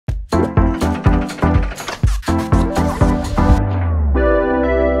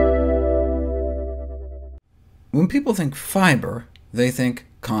people think fiber, they think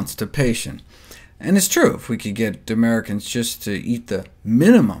constipation. And it's true, if we could get Americans just to eat the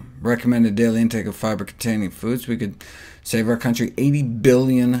minimum recommended daily intake of fiber-containing foods, we could save our country $80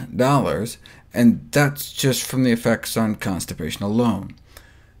 billion, and that's just from the effects on constipation alone.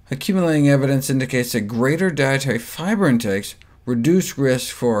 Accumulating evidence indicates that greater dietary fiber intakes reduce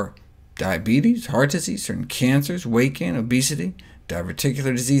risk for diabetes, heart disease, certain cancers, weight gain, obesity,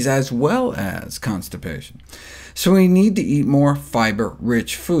 diverticular disease, as well as constipation. So we need to eat more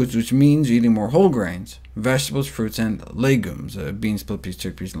fiber-rich foods, which means eating more whole grains, vegetables, fruits, and legumes, beans, split peas,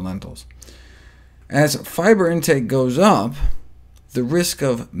 chickpeas, and lentils. As fiber intake goes up, the risk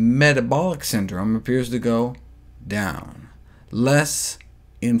of metabolic syndrome appears to go down, less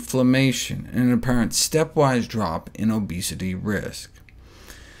inflammation, and an apparent stepwise drop in obesity risk.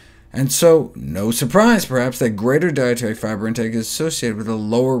 And so, no surprise, perhaps, that greater dietary fiber intake is associated with a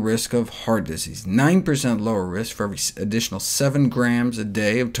lower risk of heart disease, 9% lower risk for every additional 7 grams a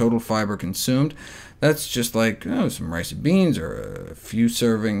day of total fiber consumed. That's just like some rice and beans or a few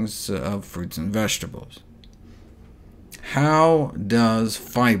servings of fruits and vegetables. How does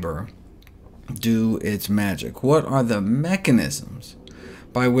fiber do its magic? What are the mechanisms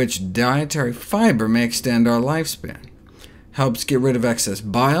by which dietary fiber may extend our lifespan? Helps get rid of excess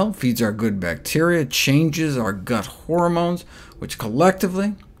bile, feeds our good bacteria, changes our gut hormones, which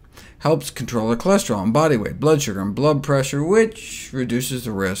collectively helps control our cholesterol and body weight, blood sugar, and blood pressure, which reduces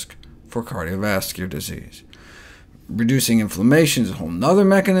the risk for cardiovascular disease. Reducing inflammation is a whole other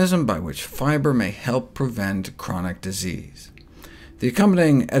mechanism by which fiber may help prevent chronic disease. The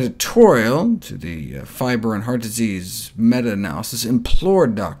accompanying editorial to the Fiber and Heart Disease meta-analysis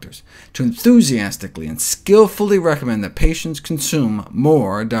implored doctors to enthusiastically and skillfully recommend that patients consume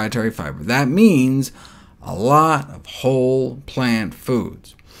more dietary fiber. That means a lot of whole plant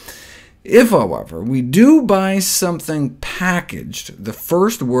foods. If, however, we do buy something packaged, the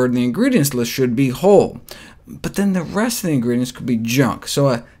first word in the ingredients list should be whole, but then the rest of the ingredients could be junk. So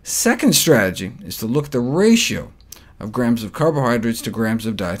a second strategy is to look at the ratio of grams of carbohydrates to grams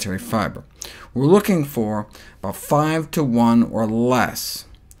of dietary fiber. We're looking for about 5 to 1 or less.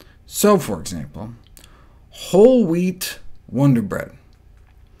 So, for example, whole wheat Wonder Bread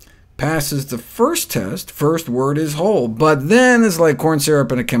passes the first test, first word is whole, but then it's like corn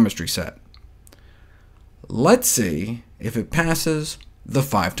syrup in a chemistry set. Let's see if it passes the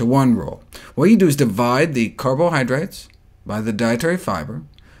 5 to 1 rule. What you do is divide the carbohydrates by the dietary fiber.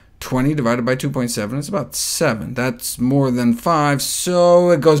 20 divided by 2.7 is about 7. That's more than 5, so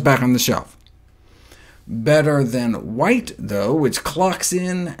it goes back on the shelf. Better than white, though, which clocks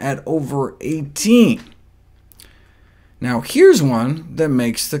in at over 18. Now here's one that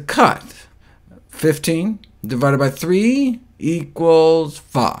makes the cut. 15 divided by 3 equals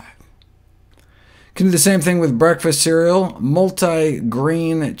 5. Can do the same thing with breakfast cereal.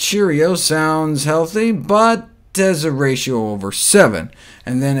 Multi-grain Cheerio sounds healthy, but has a ratio over 7,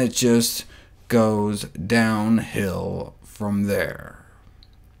 and then it just goes downhill from there.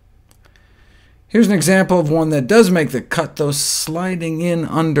 Here's an example of one that does make the cut, though sliding in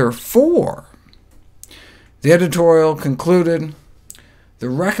under 4. The editorial concluded, the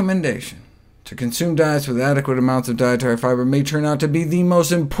recommendation to consume diets with adequate amounts of dietary fiber may turn out to be the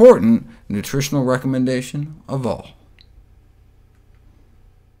most important nutritional recommendation of all.